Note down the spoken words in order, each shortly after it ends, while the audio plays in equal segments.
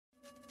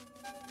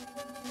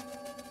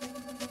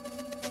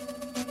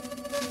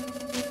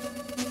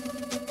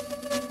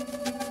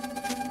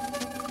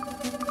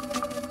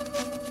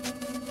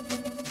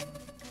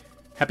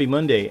Happy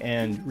Monday,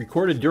 and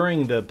recorded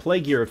during the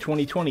plague year of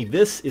 2020,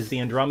 this is the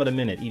Andromeda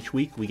Minute. Each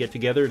week we get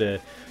together to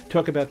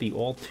talk about the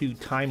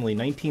all-too-timely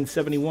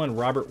 1971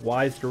 Robert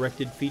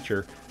Wise-directed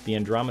feature, The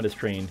Andromeda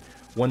Strain,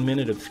 1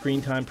 minute of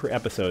screen time per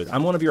episode.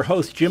 I'm one of your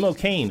hosts, Jim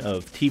O'Kane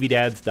of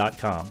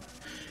TVDads.com.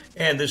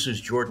 And this is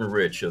Jordan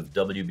Rich of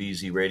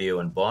WBZ Radio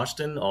in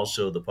Boston,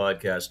 also the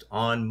podcast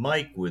On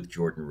Mic with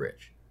Jordan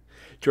Rich.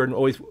 Jordan,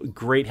 always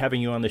great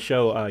having you on the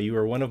show. You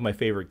are one of my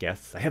favorite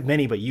guests. I have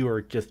many, but you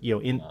are just you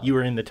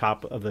were in the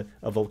top of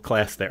the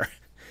class there.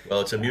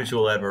 Well, it's a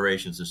mutual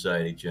admiration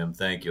society, Jim.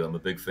 Thank you. I'm a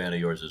big fan of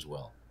yours as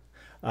well.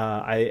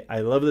 I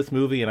love this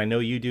movie, and I know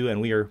you do.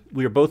 And we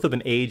are both of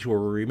an age where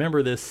we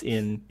remember this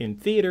in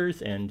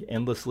theaters and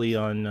endlessly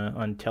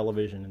on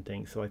television and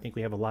things. So I think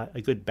we have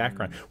a good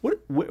background. What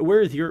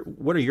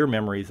are your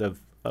memories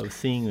of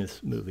seeing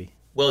this movie?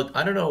 Well,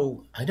 I don't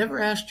know. I never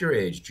asked your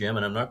age, Jim,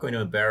 and I'm not going to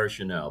embarrass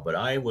you now, but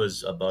I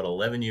was about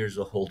 11 years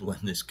old when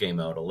this came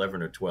out,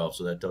 11 or 12,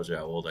 so that tells you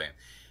how old I am.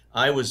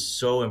 I was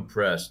so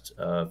impressed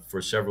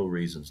for several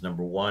reasons.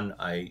 Number one,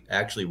 I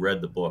actually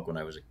read the book when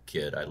I was a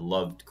kid. I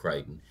loved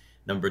Crichton.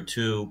 Number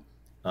two,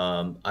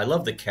 I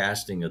love the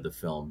casting of the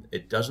film.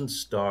 It doesn't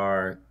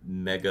star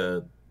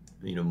mega,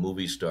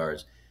 movie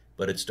stars,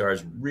 but it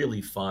stars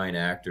really fine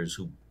actors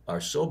who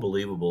are so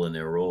believable in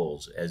their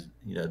roles, as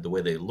the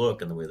way they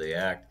look and the way they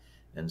act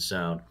and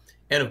sound,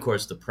 and of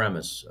course the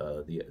premise,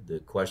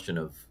 the question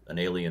of an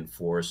alien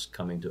force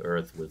coming to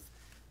Earth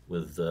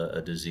with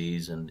a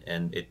disease, and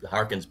it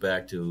harkens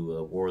back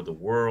to War of the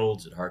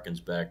Worlds. It harkens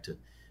back to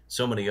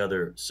so many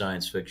other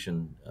science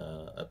fiction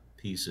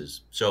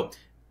pieces. So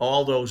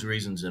all those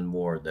reasons and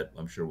more that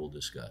I'm sure we'll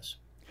discuss.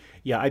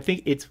 Yeah, I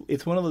think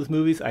it's one of those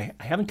movies. I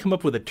haven't come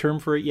up with a term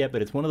for it yet,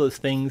 but it's one of those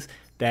things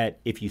that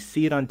if you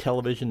see it on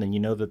television, then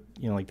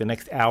like the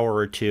next hour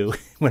or two,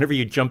 whenever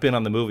you jump in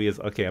on the movie, is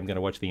okay. I'm going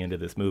to watch the end of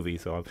this movie,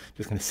 so I'm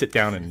just going to sit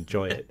down and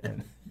enjoy it.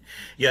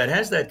 Yeah, it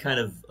has that kind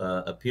of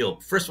appeal.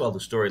 First of all, the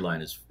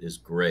storyline is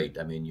great.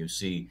 I mean, you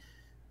see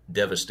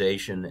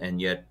devastation and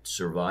yet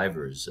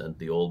survivors, and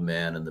the old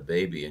man and the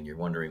baby, and you're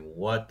wondering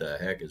what the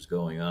heck is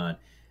going on.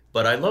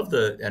 But I love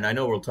and I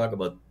know we'll talk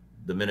about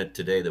the minute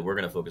today that we're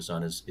going to focus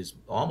on is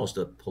almost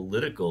a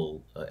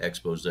political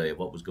expose of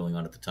what was going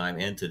on at the time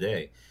and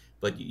today.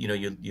 But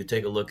you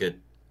take a look at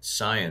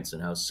science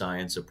and how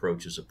science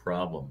approaches a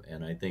problem,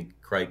 and I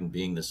think Crichton,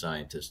 being the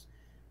scientist,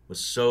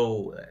 was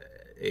so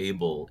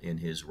able in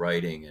his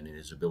writing and in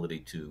his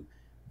ability to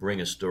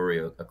bring a story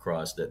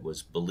across that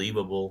was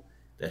believable,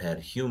 that had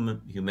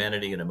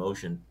humanity and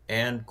emotion,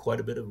 and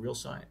quite a bit of real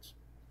science.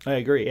 I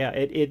agree. Yeah,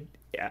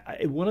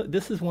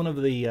 this is one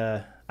of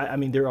the. I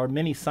mean, there are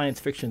many science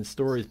fiction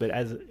stories, but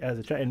as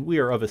a child, and we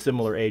are of a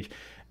similar age.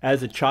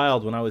 As a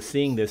child, when I was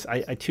seeing this,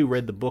 I too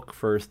read the book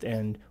first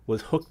and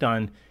was hooked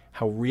on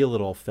how real it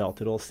all felt.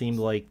 It all seemed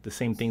like the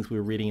same things we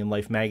were reading in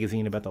Life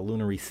magazine about the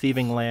lunar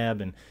receiving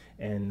lab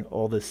and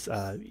all this,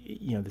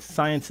 the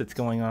science that's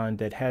going on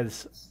that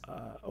has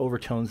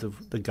overtones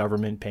of the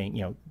government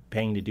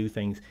paying to do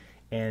things.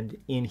 And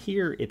in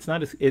here, it's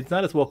not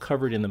as well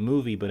covered in the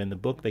movie, but in the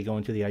book they go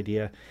into the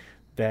idea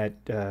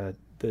that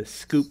the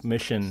Scoop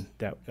mission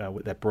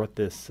that brought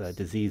this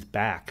disease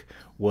back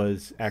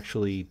was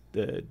actually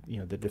the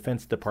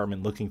Defense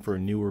Department looking for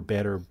newer,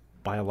 better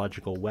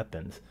biological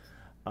weapons,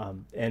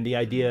 and the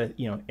idea,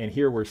 and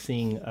here we're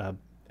seeing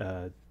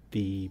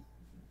the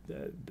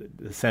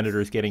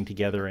senators getting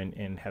together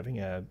and having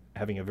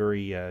a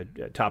very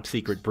top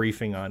secret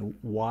briefing on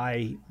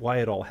why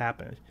it all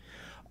happened.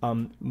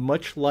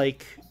 Much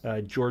like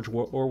George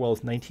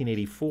Orwell's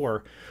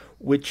 1984,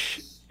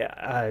 which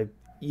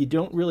you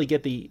don't really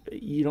get the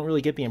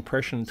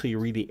impression until you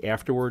read the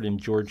afterword in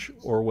George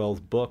Orwell's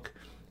book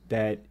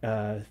that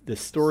the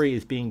story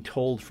is being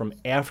told from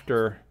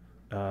after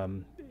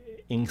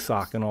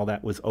Ingsoc and all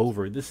that was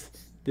over. This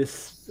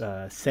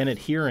Senate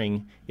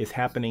hearing is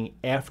happening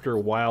after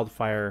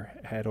Wildfire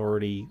had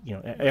already,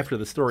 after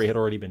the story had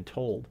already been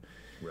told.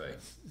 Right.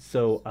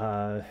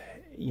 So.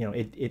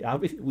 It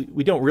obviously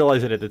we don't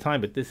realize it at the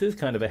time, but this is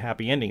kind of a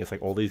happy ending. It's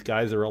like all these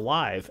guys are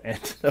alive, and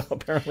so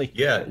apparently,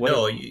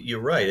 you're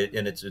right,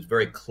 and it's a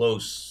very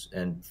close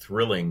and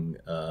thrilling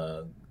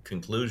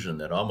conclusion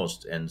that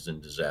almost ends in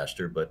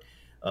disaster. But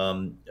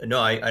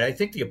I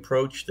think the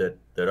approach that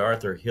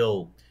Arthur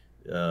Hill,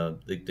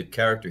 the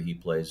character he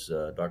plays,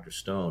 Dr.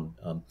 Stone,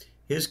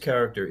 his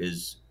character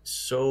is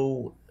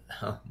so,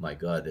 oh my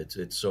God,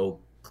 it's so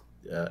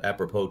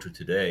apropos to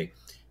today.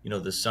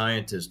 The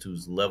scientist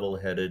who's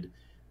level-headed,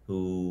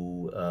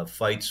 who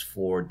fights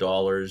for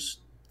dollars,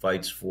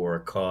 fights for a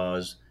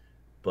cause,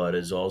 but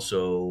is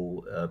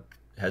also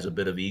has a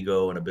bit of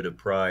ego and a bit of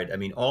pride. I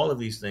mean, all of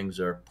these things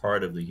are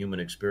part of the human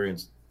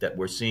experience that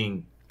we're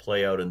seeing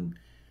play out in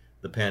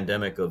the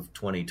pandemic of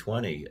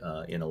 2020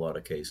 in a lot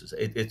of cases.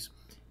 It's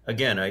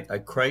again,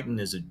 Crichton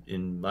is,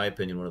 in my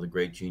opinion, one of the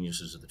great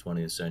geniuses of the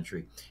 20th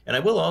century. And I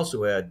will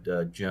also add,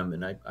 Jim,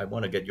 and I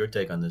want to get your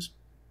take on this.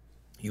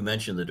 You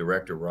mentioned the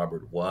director,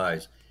 Robert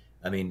Wise.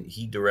 I mean,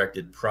 he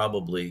directed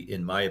probably,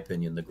 in my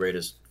opinion, the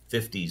greatest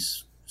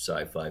 50s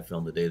sci-fi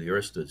film, The Day the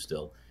Earth Stood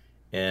Still.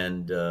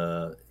 and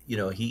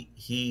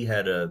he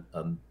had a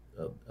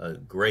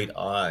great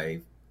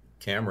eye,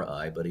 camera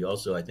eye, but he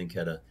also, I think,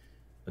 had a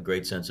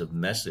great sense of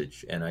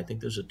message. And I think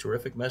there's a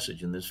terrific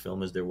message in this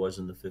film, as there was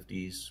in the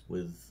 '50s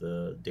with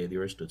Day the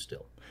Earth Stood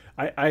Still.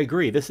 I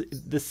agree.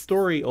 This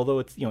story, although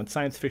it's it's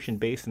science fiction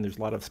based and there's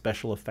a lot of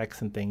special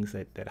effects and things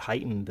that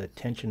heighten the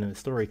tension in the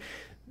story,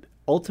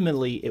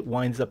 ultimately it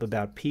winds up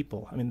about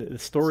people. I mean, the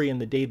story in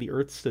The Day the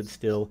Earth Stood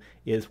Still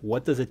is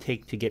what does it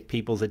take to get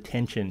people's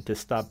attention to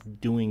stop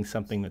doing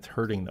something that's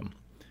hurting them.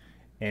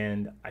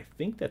 And I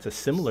think that's a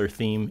similar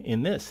theme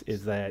in this,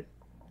 is that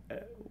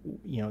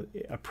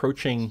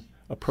approaching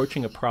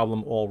a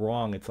problem all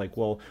wrong. It's like,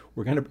 well,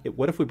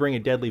 what if we bring a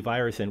deadly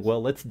virus in?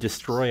 Well, let's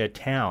destroy a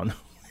town.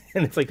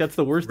 And it's like, that's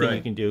the worst thing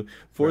you can do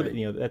for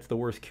Right. that's the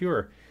worst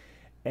cure.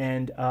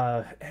 And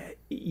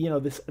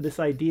this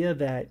idea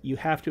that you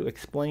have to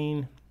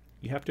explain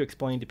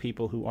to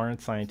people who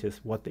aren't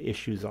scientists what the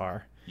issues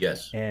are,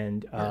 Yes.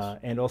 and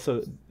Yes.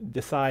 also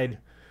decide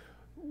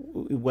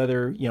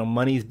whether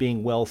money's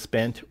being well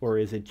spent, or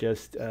is it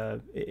just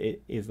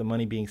is the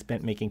money being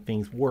spent making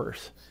things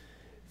worse.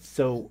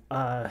 So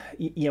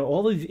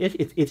all these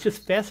it's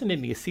just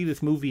fascinating to see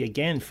this movie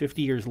again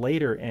 50 years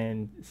later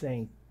and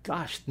saying,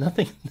 gosh,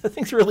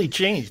 nothing's really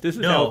changed. This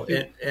is how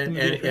No,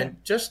 and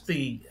just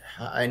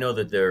I know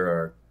that there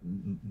are,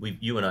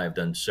 you and I have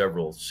done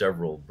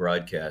several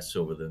broadcasts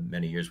over the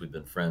many years we've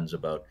been friends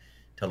about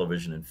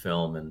television and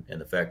film, and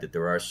the fact that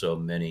there are so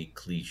many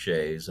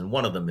cliches, and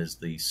one of them is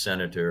the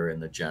senator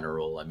and the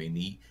general. I mean,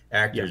 the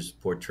yeah. actors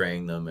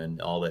portraying them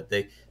and all that,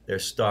 they're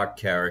stock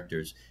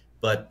characters,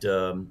 but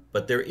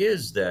there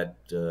is that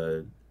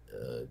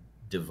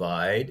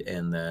divide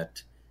and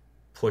that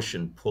push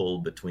and pull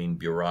between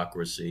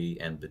bureaucracy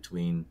and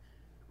between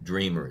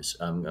dreamers.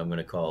 I'm going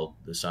to call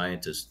the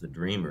scientists the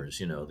dreamers,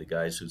 the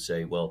guys who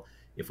say, well,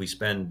 if we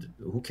spend,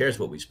 who cares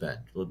what we spend?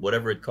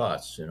 Whatever it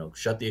costs,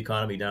 shut the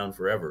economy down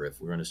forever if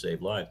we're going to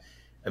save lives.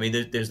 I mean,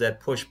 there's that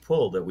push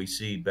pull that we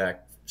see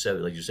back,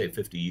 like you say,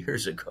 50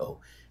 years ago.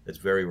 That's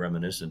very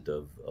reminiscent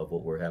of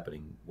what we're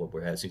having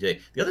today.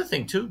 The other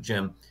thing, too,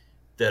 Jim,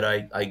 that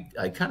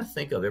I kind of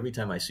think of every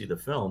time I see the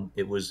film,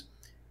 it was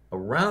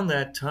around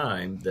that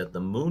time that the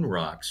moon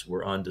rocks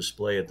were on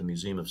display at the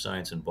Museum of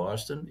Science in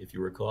Boston, if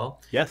you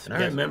recall. Yes. And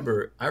I Yes.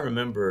 remember, I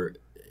remember,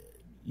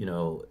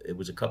 it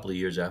was a couple of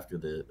years after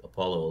the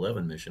Apollo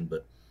 11 mission,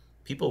 but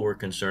people were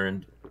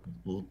concerned,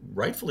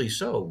 rightfully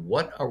so.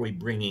 What are we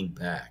bringing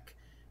back?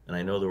 And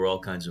I know there were all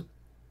kinds of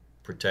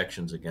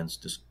protections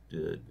against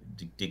there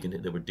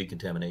were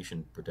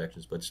decontamination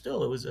protections, but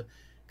still, it was a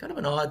kind of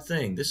an odd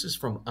thing. This is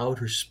from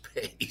outer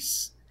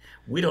space.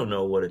 We don't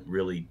know what it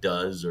really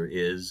does or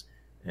is,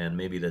 and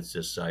maybe that's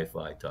just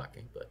sci-fi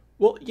talking. But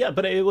Well, yeah,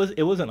 but it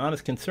was an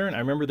honest concern. I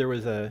remember there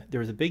was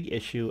a big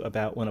issue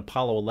about when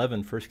Apollo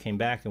 11 first came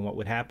back and what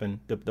would happen.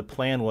 The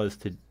plan was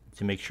to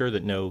make sure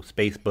that no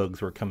space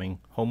bugs were coming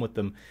home with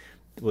them.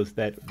 Was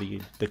that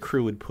the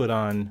crew would put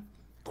on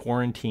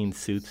quarantine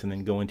suits and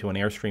then go into an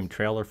Airstream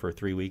trailer for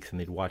 3 weeks, and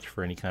they'd watch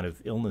for any kind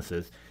of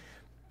illnesses.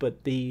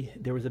 But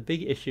there was a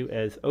big issue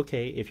as,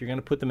 okay, if you're going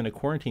to put them in a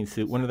quarantine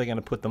suit, when are they going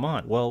to put them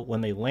on? Well, when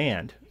they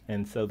land.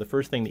 And so the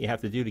first thing that you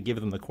have to do to give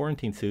them the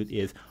quarantine suit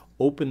is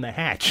open the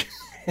hatch.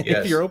 If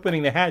yes, you're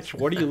opening the hatch,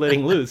 what are you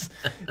letting loose?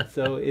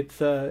 So it's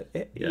yeah,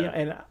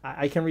 and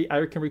I can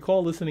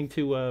recall listening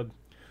to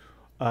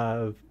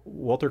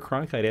Walter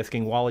Cronkite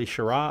asking Wally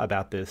Schirra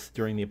about this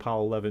during the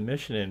Apollo 11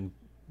 mission, and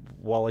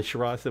Wally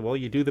Schirra said, "Well,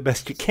 you do the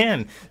best you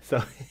can."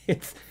 So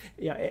it's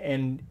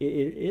and it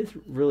is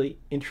really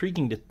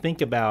intriguing to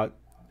think about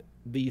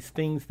these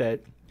things that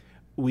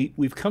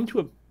we've come to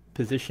a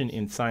position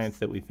in science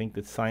that we think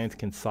that science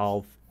can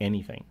solve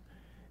anything.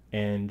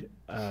 And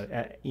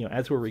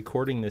as we're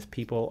recording this,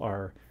 people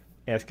are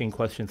asking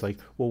questions like,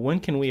 "Well,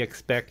 when can we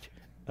expect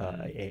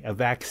a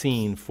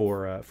vaccine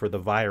for the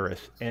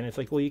virus?" And it's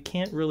like, well, you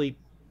can't really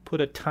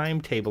put a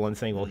timetable and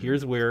saying, "Well,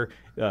 here's where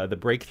the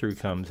breakthrough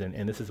comes,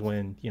 and this is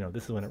when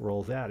it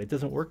rolls out." It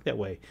doesn't work that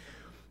way.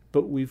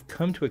 But we've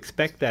come to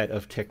expect that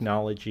of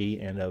technology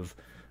and of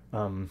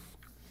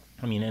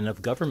and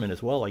of government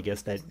as well. I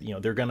guess that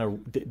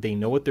they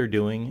know what they're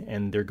doing,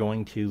 and they're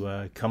going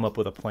to come up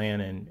with a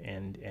plan,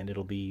 and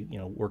it'll be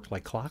work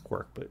like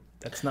clockwork. But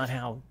that's not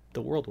how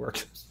the world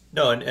works.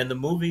 no, and the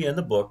movie and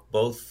the book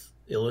both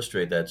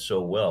illustrate that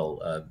so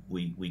well.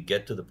 We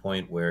get to the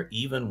point where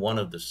even one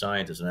of the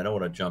scientists, and I don't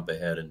want to jump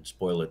ahead and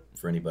spoil it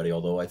for anybody,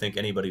 although I think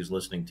anybody who's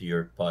listening to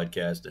your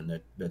podcast, and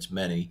that's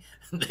many,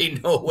 they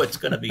know what's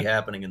going to be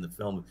happening in the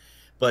film.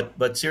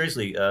 But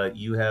seriously,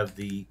 you have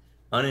the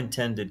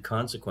unintended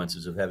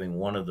consequences of having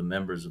one of the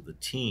members of the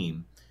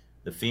team,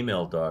 the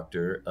female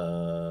doctor,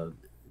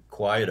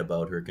 quiet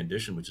about her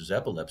condition, which is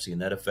epilepsy,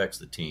 and that affects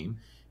the team.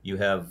 You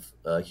have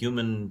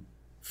human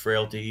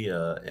frailty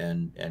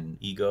and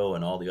ego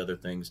and all the other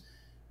things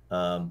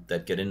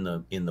that get in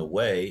the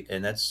way,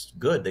 and that's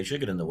good. They should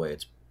get in the way.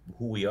 It's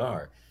who we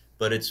are.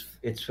 But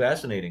it's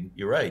fascinating.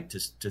 You're right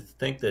to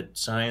think that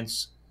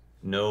science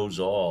knows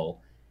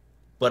all.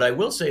 But I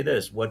will say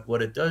this: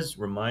 what it does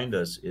remind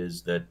us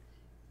is that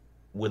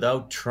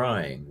without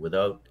trying,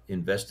 without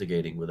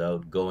investigating,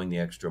 without going the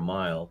extra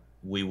mile,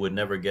 we would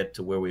never get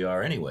to where we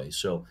are anyway.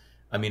 So,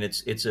 I mean,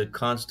 it's a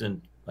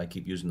constant. I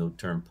keep using the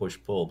term push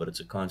pull, but it's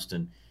a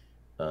constant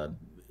uh,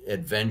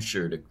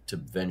 adventure to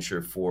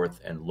venture forth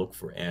and look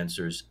for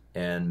answers.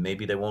 And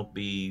maybe they won't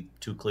be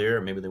too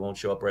clear, maybe they won't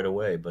show up right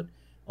away. But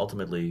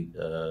ultimately,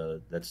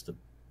 that's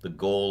the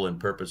goal and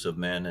purpose of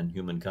man and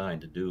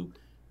humankind, to do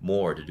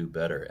more, to do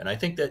better. And I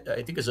think you're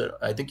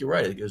right.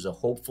 I think it was a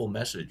hopeful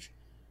message,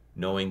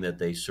 knowing that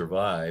they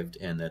survived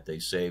and that they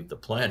saved the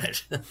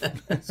planet.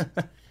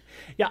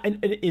 Yeah,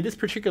 and in this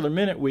particular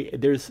minute,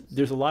 there's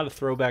a lot of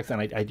throwbacks,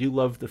 and I do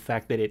love the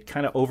fact that it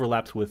kind of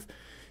overlaps with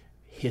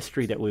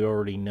history that we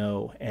already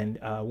know. And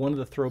one of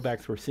the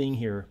throwbacks we're seeing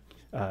here,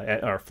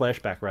 or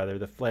flashback rather,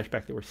 the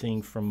flashback that we're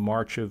seeing from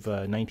March of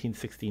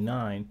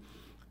 1969,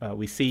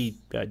 we see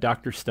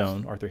Dr.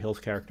 Stone, Arthur Hill's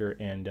character,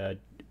 and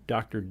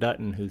Dr.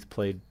 Dutton, who's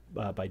played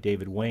by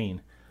David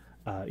Wayne.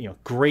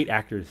 Great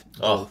actors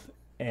Oh, both,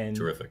 and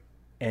terrific.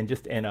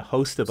 and a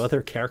host of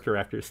other character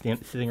actors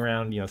sitting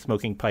around,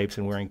 smoking pipes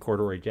and wearing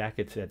corduroy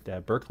jackets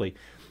at Berkeley,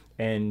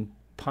 and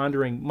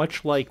pondering,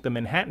 much like the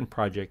Manhattan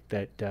Project,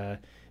 that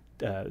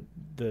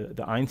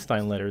the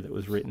Einstein letter that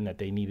was written, that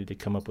they needed to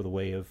come up with a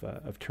way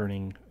of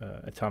turning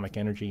atomic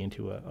energy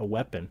into a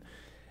weapon,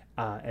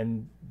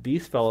 and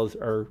these fellows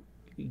are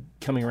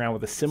coming around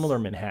with a similar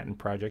Manhattan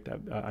Project,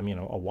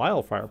 a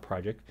wildfire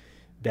project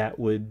that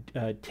would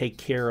take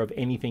care of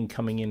anything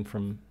coming in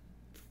from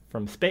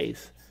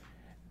space,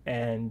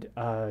 and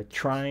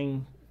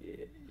trying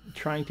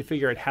to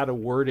figure out how to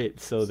word it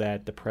so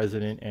that the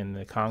president and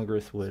the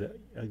Congress would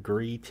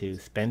agree to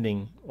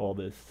spending all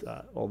this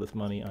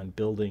money on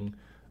building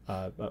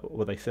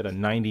what they said, a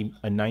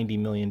 $90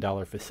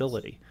 million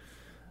facility.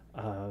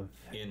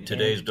 In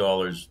today's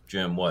dollars,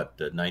 Jim, what,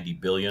 90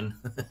 billion?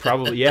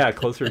 Probably,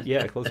 closer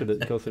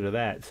to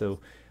that. So,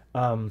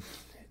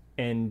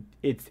 and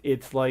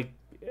it's like,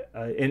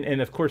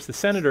 and of course the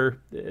senator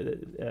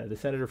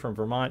from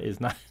Vermont is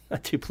not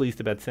too pleased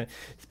about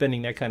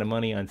spending that kind of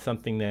money on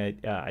something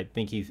that I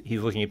think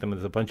he's looking at them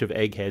as a bunch of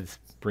eggheads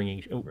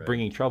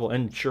bringing trouble.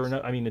 And sure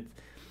enough, I mean,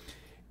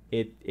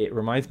 it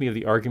reminds me of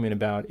the argument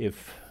about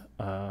if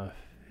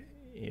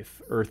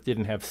Earth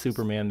didn't have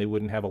Superman, they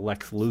wouldn't have a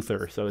Lex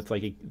Luthor. So it's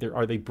like,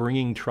 are they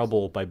bringing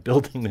trouble by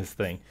building this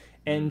thing?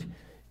 And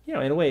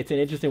in a way, it's an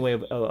interesting way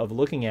of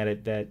looking at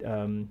it, that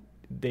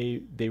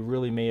they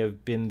really may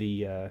have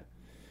been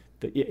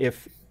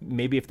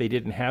if they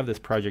didn't have this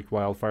Project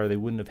Wildfire, they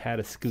wouldn't have had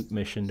a scoop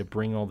mission to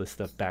bring all this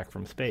stuff back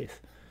from space.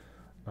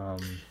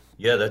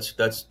 Yeah,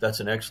 that's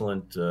an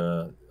excellent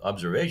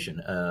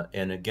observation.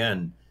 And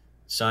again,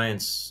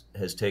 science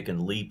has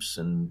taken leaps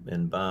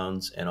and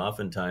bounds, and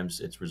oftentimes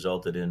it's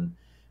resulted in,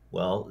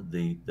 well,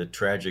 the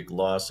tragic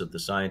loss of the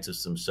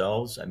scientists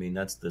themselves. I mean,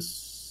 that's the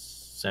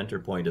center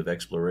point of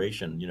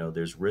exploration.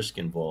 There's risk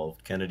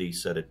involved. Kennedy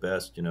said it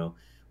best.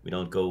 We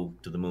don't go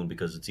to the moon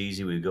because it's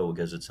easy. We go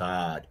because it's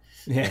hard.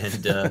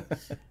 Yes. And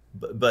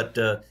but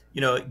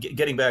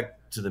getting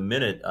back to the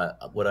minute,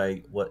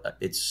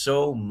 it's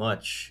so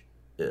much.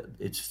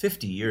 It's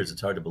 50 years.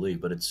 It's hard to believe,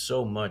 but it's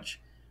so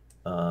much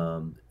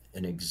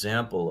an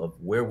example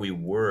of where we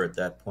were at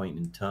that point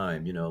in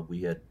time.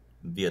 We had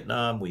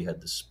Vietnam. We had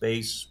the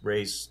space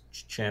race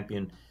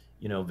champion,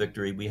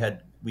 victory. We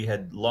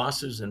had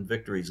losses and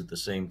victories at the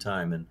same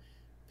time, and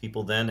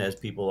people then, as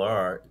people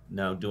are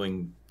now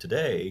doing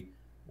today,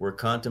 were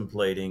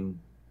contemplating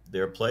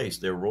their place,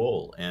 their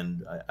role.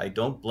 And I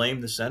don't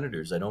blame the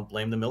senators. I don't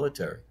blame the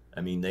military.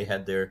 I mean, they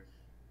had their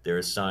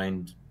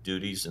assigned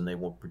duties, and they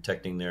were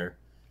protecting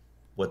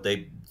what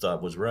they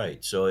thought was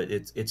right. So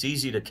it's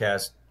easy to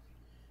cast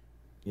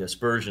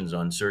aspersions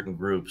on certain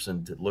groups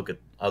and to look at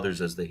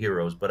others as the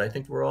heroes. But I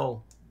think we're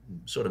all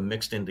sort of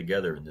mixed in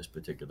together in this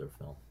particular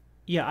film.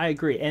 Yeah, I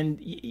agree. And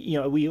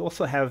we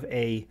also have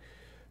a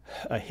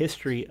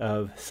history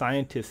of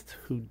scientists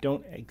who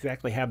don't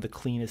exactly have the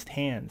cleanest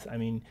hands. I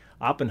mean,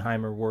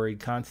 Oppenheimer worried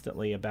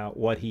constantly about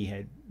what he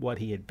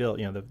had built.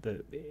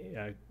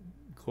 The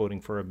quoting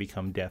for a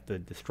Become Death, the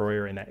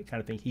destroyer, and that kind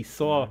of thing. He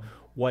saw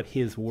what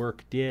his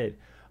work did.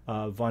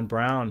 Von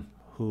Braun,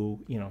 who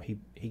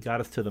he got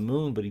us to the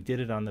moon, but he did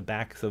it on the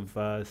backs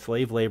of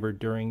slave labor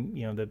during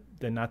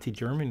the Nazi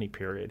Germany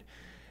period,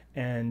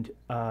 and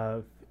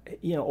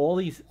all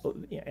these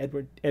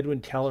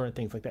Edwin Teller and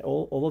things like that.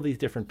 All of these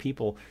different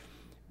people,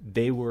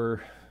 they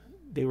were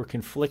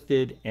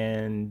conflicted,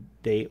 and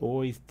they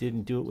always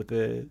didn't do it with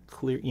the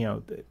clear,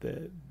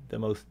 the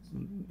most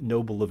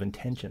noble of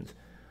intentions.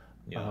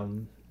 Yeah.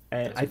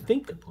 And I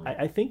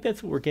think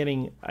that's what we're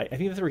getting. I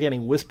think that's what we're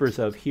getting whispers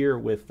of here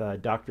with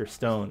Dr.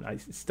 Stone.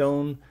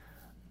 Stone,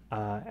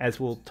 as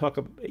we'll talk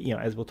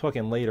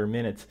in later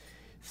minutes,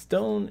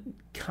 Stone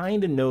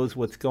kind of knows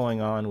what's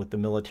going on with the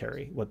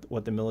military,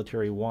 what the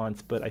military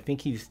wants, but I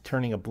think he's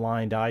turning a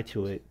blind eye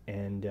to it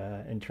and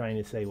trying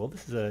to say, well,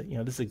 this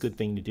is a good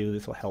thing to do.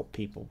 This will help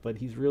people. But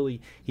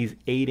he's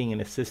aiding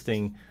and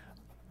assisting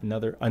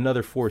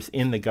another force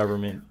in the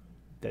government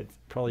that's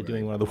probably Right.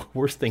 doing one of the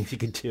worst things you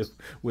could do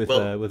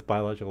Well, with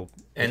biological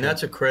and material.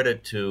 that's a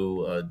credit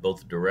to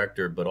both the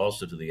director, but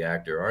also to the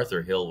actor.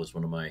 Arthur Hill was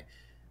one of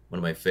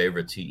my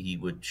favorites. He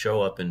would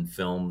show up in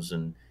films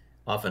and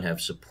often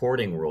have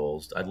supporting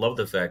roles. I love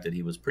the fact that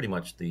he was pretty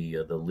much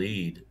the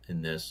lead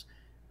in this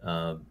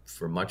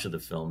for much of the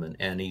film,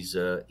 and he's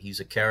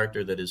a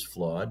character that is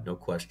flawed, no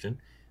question.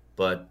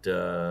 But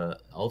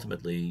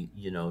ultimately,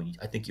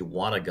 I think you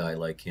want a guy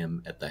like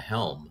him at the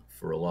helm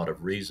for a lot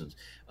of reasons.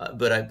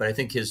 But I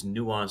think his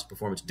nuanced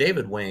performance.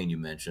 David Wayne, you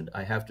mentioned.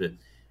 I have to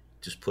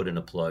just put in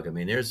a plug. I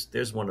mean,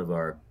 there's one of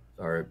our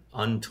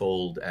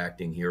untold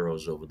acting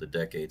heroes over the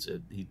decades.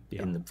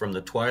 Yeah. From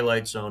the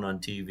Twilight Zone on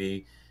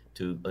TV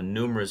to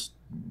numerous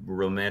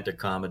romantic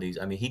comedies.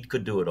 I mean, he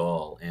could do it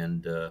all,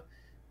 and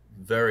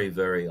very,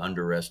 very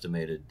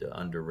underestimated,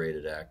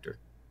 underrated actor.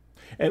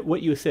 And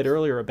what you said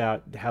earlier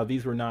about how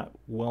these were not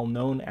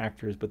well-known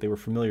actors, but they were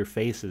familiar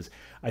faces,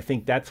 I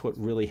think that's what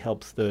really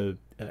helps the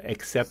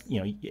accept,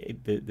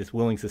 this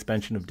willing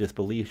suspension of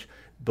disbelief,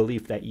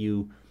 belief that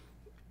you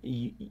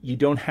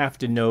don't have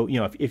to know,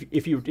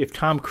 if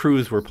Tom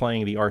Cruise were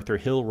playing the Arthur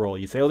Hill role,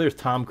 you'd say, oh, there's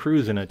Tom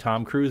Cruise in a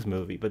Tom Cruise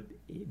movie, but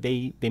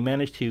they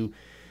managed to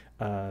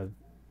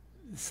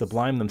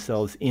sublime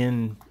themselves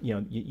in,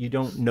 you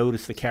don't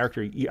notice the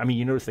character.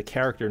 You notice the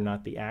character,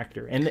 not the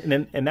actor.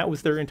 And that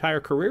was their entire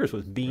careers,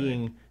 was Right.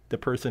 being the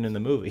person in the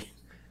movie.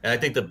 And I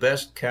think the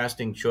best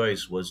casting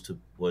choice was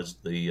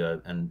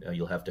the and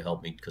you'll have to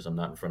help me because I'm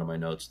not in front of my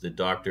notes. The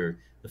doctor,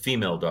 the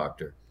female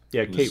doctor,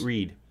 Yeah, who Kate was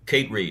Reed.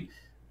 Kate Reed,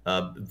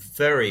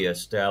 very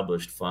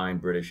established, fine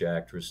British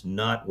actress,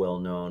 not well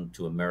known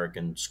to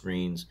American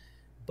screens,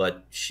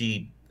 but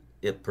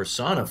it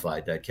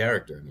personified that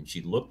character. I mean,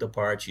 she looked the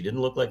part. She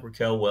didn't look like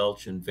Raquel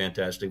Welch in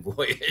Fantastic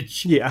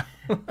Voyage. Yeah.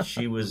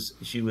 She was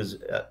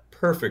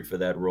perfect for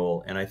that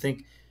role, and I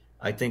think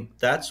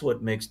that's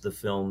what makes the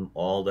film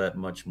all that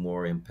much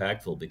more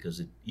impactful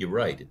because you're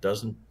right. It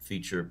doesn't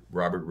feature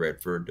Robert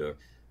Redford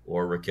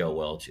or Raquel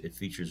Welch. It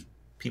features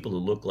people who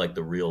look like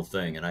the real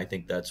thing, and I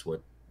think that's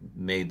what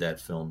made that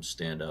film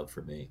stand out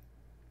for me.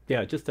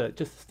 Yeah, just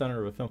a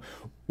stunner of a film.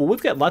 Well,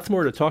 we've got lots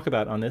more to talk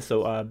about on this.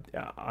 So on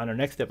our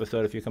next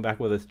episode, if you come back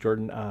with us,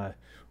 Jordan,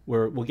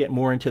 we'll get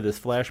more into this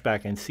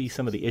flashback and see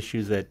some of the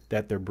issues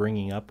that they're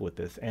bringing up with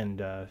this.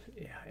 And are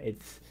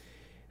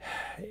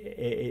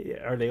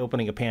they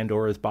opening a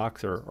Pandora's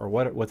box or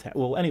what?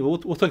 Well, anyway,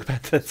 we'll talk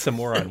about that some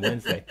more on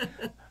Wednesday.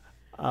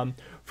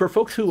 For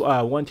folks who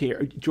want to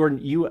hear, Jordan,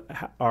 you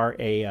are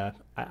I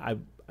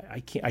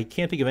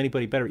can't think of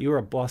anybody better. You're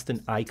a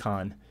Boston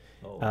icon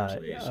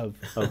Oh,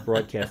 of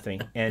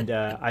broadcasting, and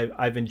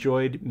I've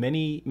enjoyed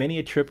many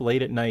a trip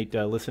late at night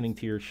listening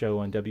to your show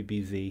on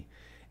WBZ,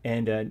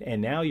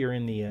 and now you're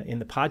in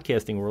the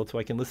podcasting world, so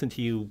I can listen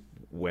to you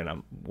when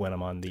I'm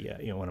on the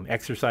when I'm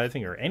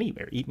exercising or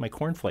eat my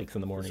cornflakes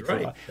in the morning.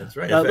 That's right. So, That's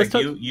right. In let's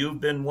fact, talk.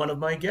 you've been one of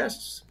my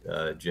guests,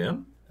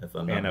 Jim, if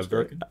I'm not And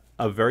mistaken.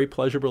 a very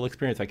pleasurable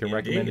experience. I can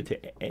recommend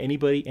it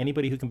Indeed. to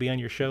anybody who can be on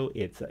your show.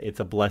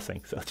 It's a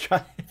blessing. So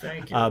try.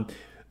 Thank you.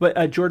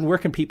 But Jordan, where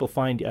can people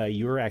find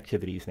your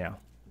activities now?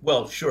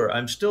 Well, sure.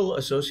 I'm still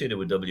associated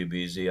with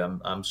WBZ.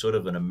 I'm sort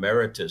of an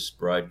emeritus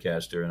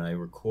broadcaster, and I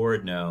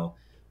record now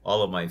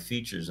all of my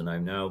features, and I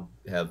now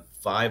have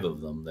 5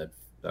 of them that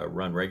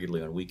run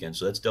regularly on weekends.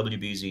 So that's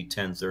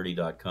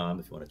WBZ1030.com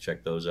if you want to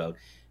check those out.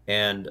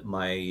 And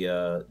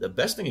the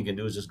best thing you can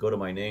do is just go to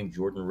my name,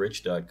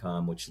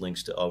 jordanrich.com, which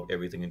links to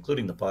everything,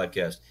 including the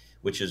podcast,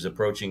 which is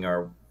approaching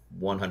our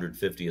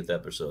 150th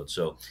episode.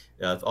 So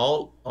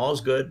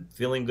all's good,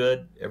 feeling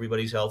good,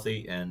 everybody's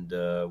healthy, and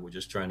we're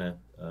just trying to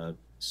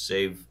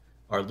save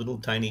our little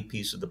tiny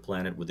piece of the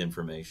planet with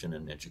information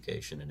and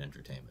education and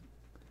entertainment.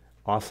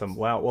 Awesome!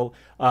 Wow.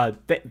 Well,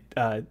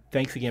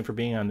 thanks again for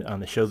being on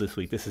the show this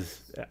week. This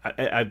is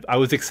I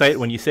was excited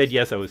when you said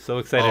yes. I was so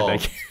excited Oh,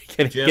 about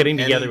Jim, getting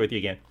together with you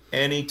again.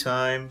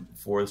 Anytime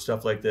for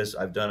stuff like this.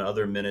 I've done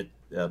other minute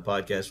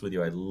podcasts with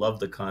you. I love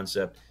the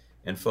concept.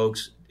 And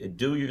folks,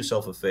 do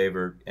yourself a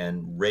favor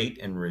and rate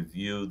and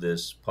review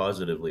this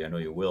positively. I know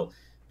you will,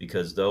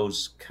 because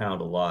those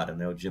count a lot. I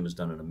know Jim has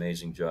done an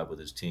amazing job with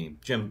his team.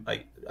 Jim,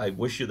 I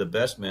wish you the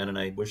best, man, and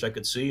I wish I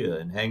could see you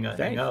and hang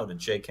out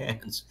and shake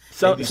hands.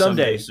 Maybe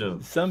someday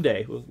soon.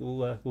 Someday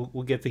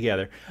we'll get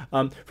together.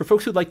 For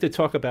folks who'd like to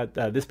talk about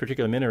this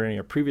particular minute or any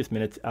of previous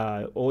minutes,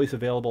 always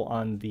available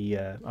on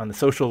the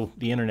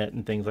internet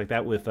and things like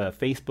that with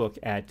Facebook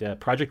at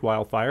Project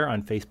Wildfire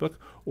on Facebook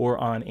or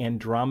on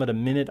Andromeda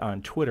Minute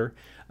on Twitter.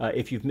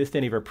 If you've missed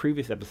any of our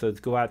previous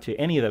episodes, go out to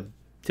any of the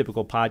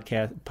typical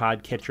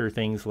podcatcher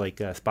things like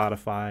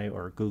Spotify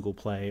or Google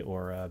Play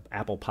or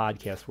Apple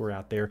Podcasts. We're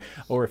out there.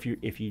 Or if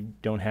you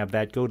don't have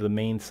that, go to the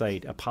main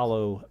site,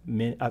 Apollo.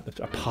 That's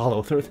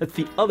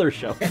the other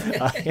show.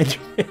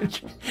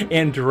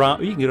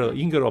 Andromeda. You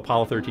can go to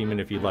Apollo 13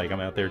 Minute if you'd like.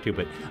 I'm out there too.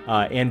 But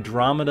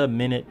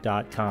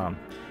AndromedaMinute.com.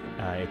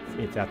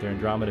 It's out there,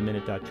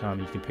 AndromedaMinute.com.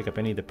 You can pick up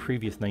any of the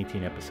previous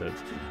 19 episodes.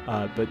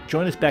 But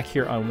join us back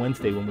here on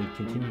Wednesday when we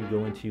continue to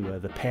go into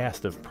the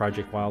past of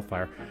Project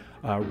Wildfire,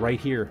 right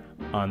here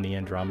on the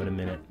Andromeda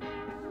Minute.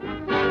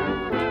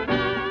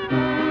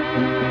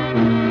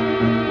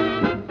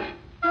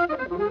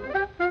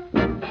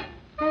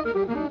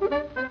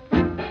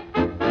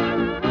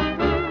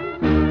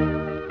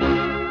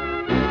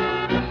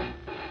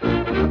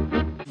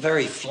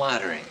 Very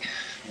flattering.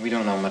 We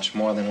don't know much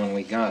more than when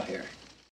we got here.